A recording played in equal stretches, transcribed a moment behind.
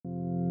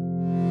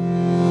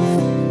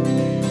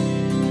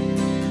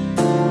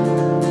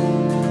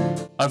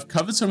I've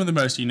covered some of the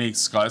most unique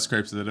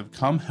skyscrapers that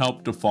have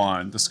help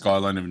define the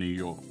skyline of New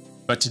York.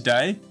 But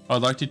today,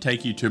 I'd like to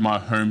take you to my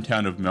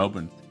hometown of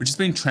Melbourne, which has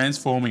been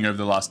transforming over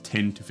the last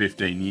 10 to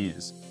 15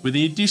 years, with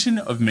the addition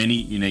of many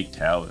unique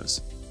towers.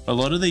 A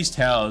lot of these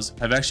towers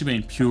have actually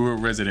been pure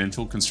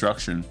residential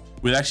construction,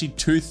 with actually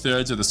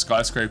 2/3 of the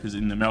skyscrapers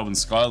in the Melbourne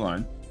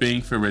skyline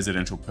being for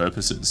residential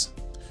purposes.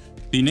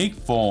 The unique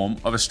form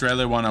of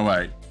Australia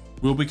 108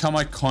 will become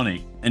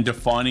iconic and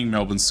defining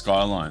Melbourne's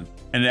skyline,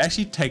 and it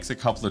actually takes a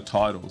couple of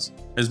titles,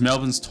 as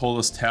Melbourne's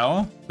tallest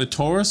tower, the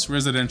tallest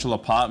residential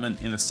apartment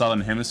in the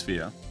Southern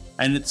Hemisphere,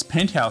 and its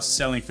penthouse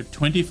selling for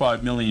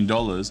 $25 million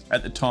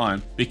at the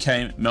time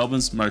became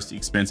Melbourne's most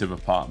expensive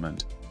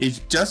apartment.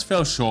 It just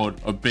fell short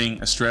of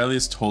being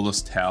Australia's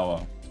tallest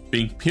tower,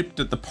 being pipped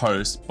at the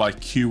post by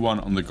Q1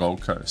 on the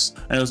Gold Coast,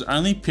 and it was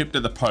only pipped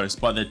at the post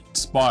by the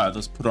spire that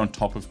was put on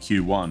top of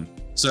Q1.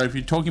 So if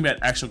you're talking about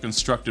actual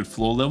constructed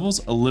floor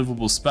levels, a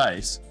livable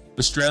space,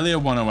 Australia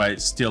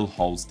 108 still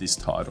holds this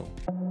title.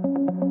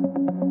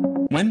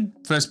 When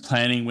first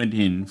planning went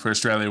in for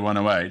Australia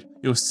 108,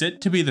 it was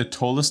set to be the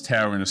tallest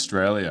tower in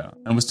Australia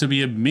and was to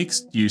be a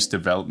mixed-use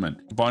development,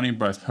 combining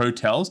both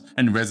hotels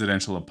and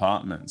residential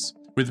apartments,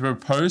 with a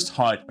proposed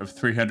height of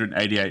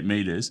 388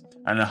 metres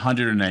and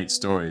 108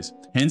 stories,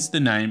 hence the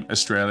name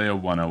Australia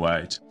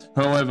 108.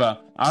 However,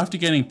 after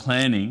getting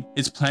planning,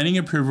 its planning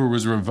approval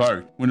was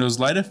revoked when it was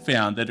later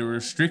found that it would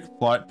restrict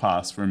flight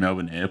paths from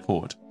Melbourne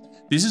Airport.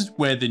 This is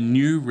where the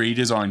new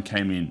redesign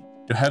came in,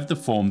 to have the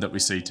form that we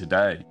see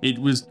today. It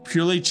was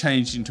purely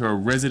changed into a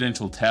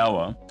residential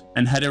tower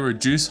and had a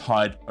reduced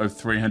height of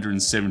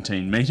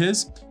 317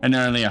 metres and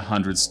only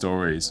 100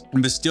 stories,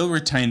 but still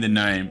retained the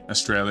name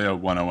Australia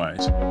 108.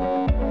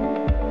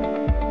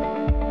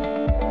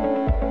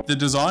 The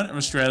design of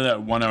Australia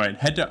 108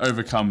 had to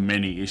overcome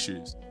many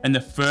issues, and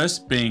the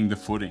first being the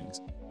footings.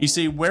 You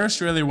see, where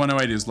Australia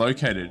 108 is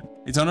located,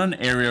 it's on an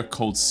area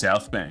called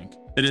South Bank.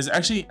 That is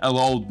actually an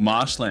old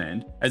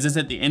marshland, as it's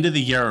at the end of the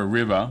Yarra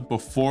River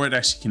before it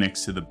actually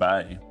connects to the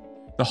bay.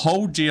 The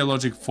whole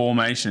geologic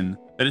formation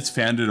that it's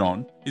founded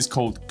on is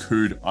called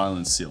coode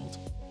island silt.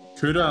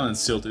 Coode island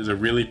silt is a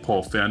really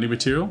poor founding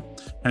material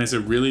and has a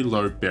really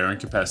low bearing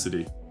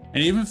capacity.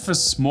 And even for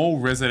small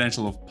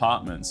residential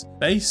apartments,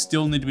 they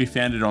still need to be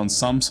founded on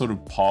some sort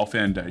of pile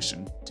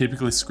foundation,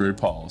 typically screw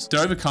piles.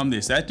 To overcome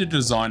this, they had to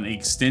design an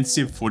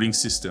extensive footing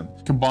system,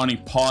 combining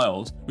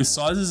piles with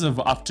sizes of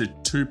up to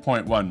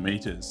 2.1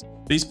 metres.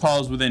 These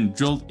piles were then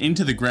drilled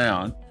into the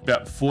ground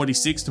about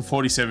 46 to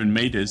 47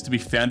 metres to be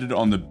founded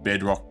on the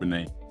bedrock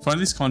beneath. Find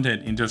this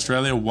content into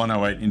Australia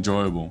 108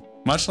 enjoyable.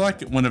 Much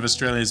like one of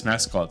Australia's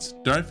mascots,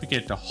 don't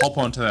forget to hop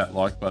onto that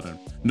like button.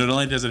 Not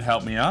only does it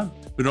help me out,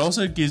 but it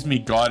also gives me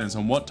guidance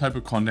on what type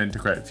of content to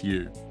create for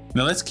you.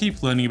 Now let's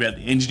keep learning about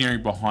the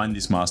engineering behind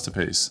this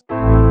masterpiece.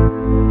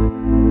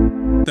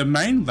 The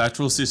main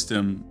lateral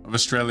system of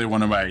Australia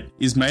 108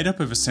 is made up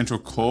of a central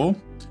core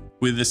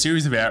with a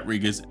series of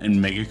outriggers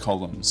and mega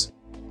columns.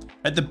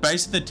 At the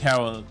base of the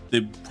tower,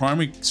 the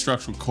primary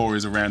structural core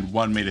is around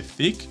 1 metre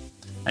thick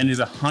and is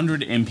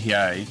 100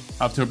 MPa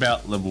up to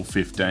about level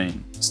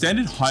 15.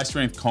 Standard high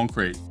strength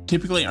concrete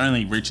typically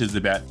only reaches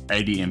about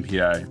 80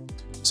 MPa,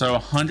 so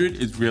 100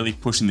 is really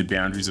pushing the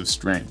boundaries of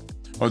strength,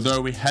 although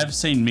we have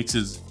seen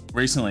mixes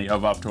recently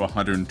of up to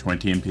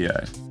 120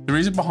 MPa. The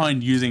reason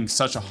behind using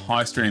such a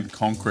high strength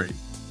concrete,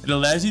 it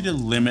allows you to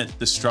limit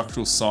the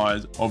structural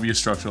size of your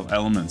structural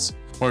elements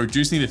by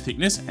reducing the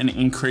thickness and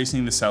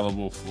increasing the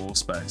saleable floor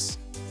space.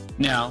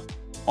 Now,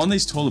 on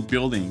these taller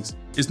buildings,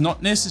 it's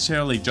not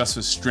necessarily just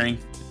for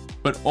strength,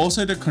 but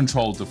also to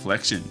control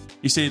deflection.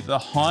 You see, the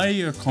higher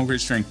your concrete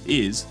strength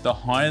is, the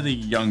higher the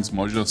Young's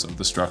modulus of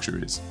the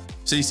structure is.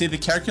 So you see, the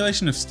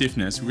calculation of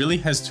stiffness really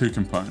has two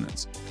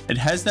components. It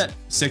has that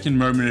second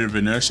moment of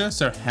inertia,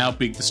 so how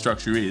big the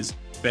structure is,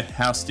 but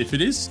how stiff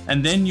it is.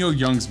 And then your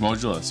Young's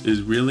modulus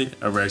is really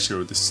a ratio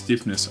of the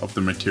stiffness of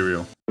the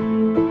material.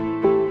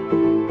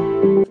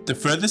 To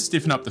further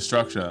stiffen up the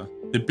structure,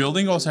 the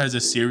building also has a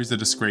series of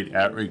discrete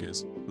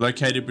outriggers,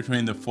 located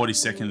between the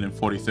 42nd and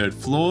 43rd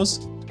floors,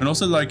 and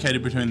also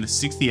located between the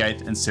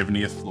 68th and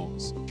 70th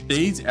floors.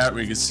 These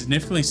outriggers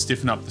significantly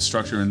stiffen up the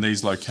structure in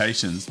these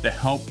locations to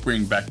help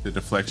bring back the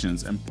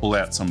deflections and pull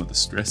out some of the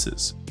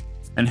stresses.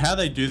 And how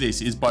they do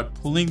this is by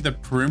pulling the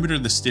perimeter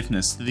of the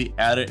stiffness to the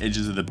outer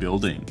edges of the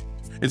building.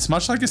 It's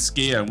much like a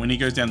skier when he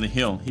goes down the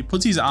hill, he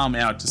puts his arm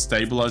out to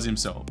stabilize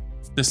himself.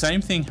 The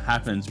same thing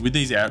happens with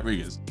these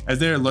outriggers. As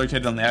they are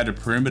located on the outer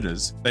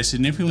perimeters, they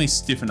significantly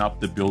stiffen up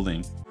the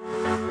building.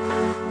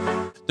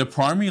 The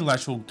primary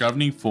lateral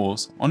governing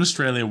force on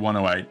Australia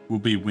 108 will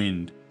be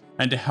wind,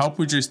 and to help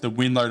reduce the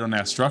wind load on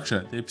our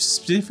structure, they've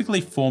specifically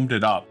formed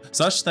it up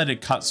such that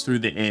it cuts through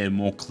the air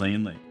more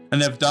cleanly.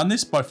 And they've done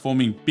this by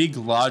forming big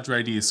large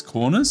radius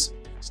corners,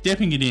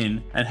 stepping it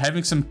in and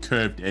having some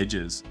curved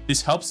edges.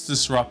 This helps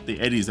disrupt the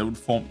eddies that would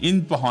form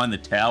in behind the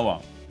tower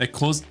that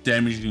cause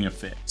damaging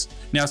effects.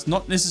 Now, it's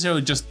not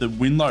necessarily just the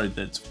wind load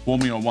that's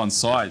forming on one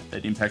side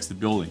that impacts the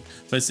building,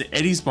 but it's the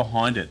eddies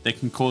behind it that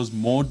can cause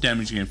more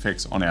damaging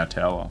effects on our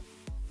tower.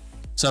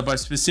 So by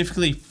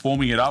specifically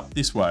forming it up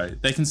this way,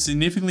 they can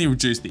significantly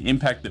reduce the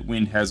impact that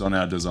wind has on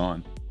our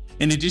design.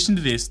 In addition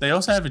to this, they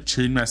also have a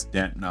tune mass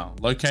dampener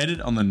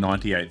located on the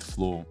 98th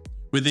floor.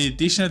 With the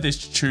addition of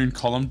this tune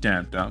column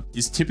dampener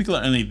is typically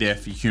only there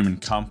for human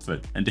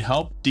comfort and to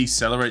help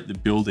decelerate the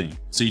building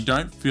so you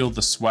don't feel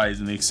the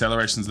sways and the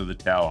accelerations of the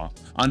tower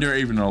under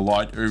even a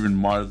light or even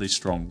mildly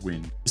strong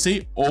wind. You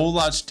see, all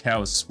large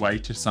towers sway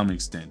to some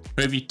extent,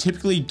 but if you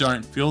typically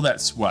don't feel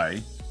that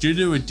sway due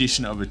to the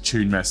addition of a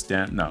tune mass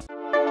dampener.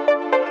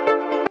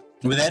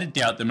 Without a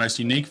doubt, the most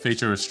unique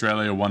feature of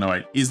Australia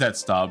 108 is that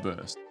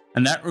starburst,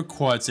 and that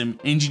required some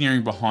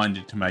engineering behind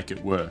it to make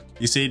it work.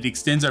 You see, it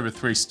extends over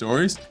 3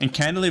 stories and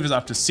cantilevers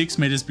up to 6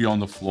 meters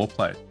beyond the floor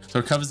plate, so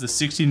it covers the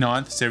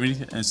 69th,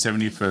 70th and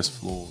 71st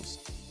floors.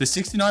 The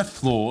 69th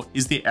floor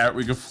is the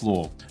outrigger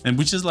floor, and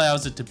which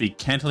allows it to be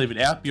cantilevered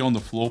out beyond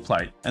the floor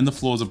plate and the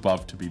floors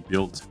above to be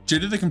built. Due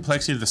to the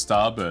complexity of the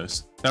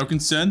starburst, they were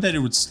concerned that it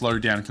would slow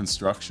down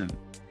construction.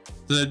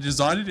 So they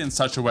designed it in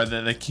such a way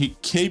that they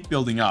keep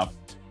building up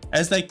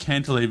as they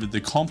cantilevered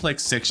the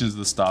complex sections of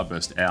the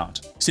starburst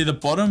out. See, the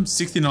bottom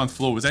 69th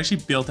floor was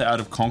actually built out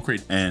of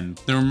concrete and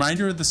the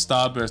remainder of the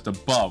starburst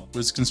above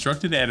was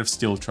constructed out of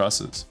steel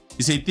trusses.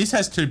 You see, this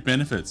has 2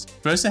 benefits.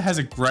 First, it has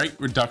a great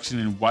reduction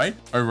in weight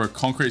over a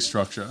concrete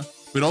structure,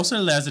 but also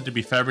allows it to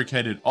be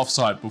fabricated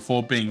off-site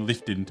before being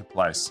lifted into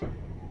place.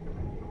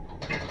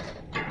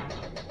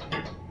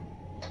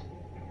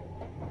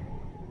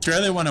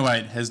 Australia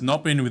 108 has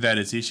not been without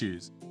its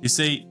issues. You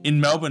see,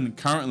 in Melbourne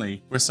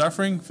currently, we're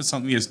suffering for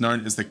something that's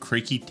known as the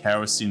creaky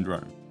tower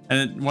syndrome,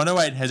 and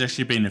 108 has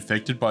actually been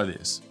affected by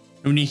this.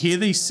 And when you hear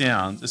these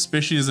sounds,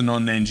 especially as a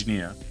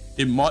non-engineer,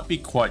 it might be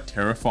quite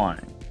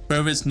terrifying.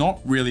 However, it's not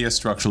really a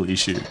structural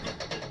issue.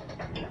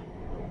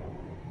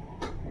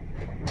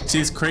 See,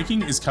 this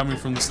creaking is coming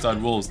from the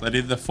stud walls that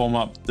either form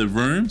up the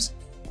rooms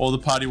or the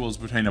party walls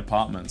between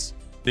apartments.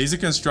 These are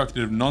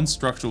constructed of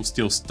non-structural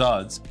steel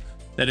studs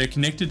that are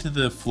connected to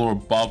the floor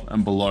above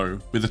and below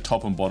with a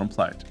top and bottom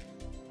plate.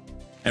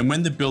 And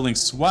when the building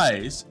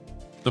sways,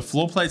 the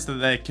floor plates that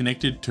they're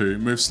connected to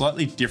move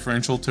slightly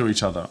differential to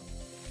each other.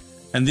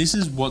 And this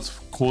is what's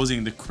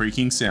causing the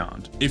creaking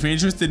sound. If you're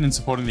interested in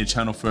supporting the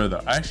channel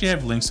further, I actually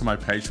have links to my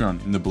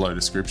Patreon in the below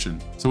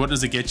description. So what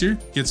does it get you?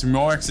 Get some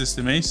more access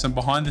to me, some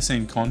behind the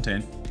scene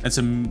content, and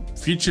some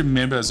future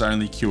members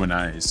only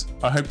Q&As.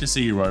 I hope to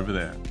see you over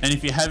there. And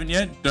if you haven't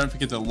yet, don't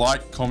forget to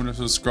like, comment and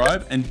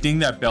subscribe and ding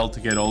that bell to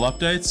get all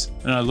updates.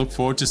 And I look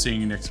forward to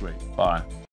seeing you next week. Bye.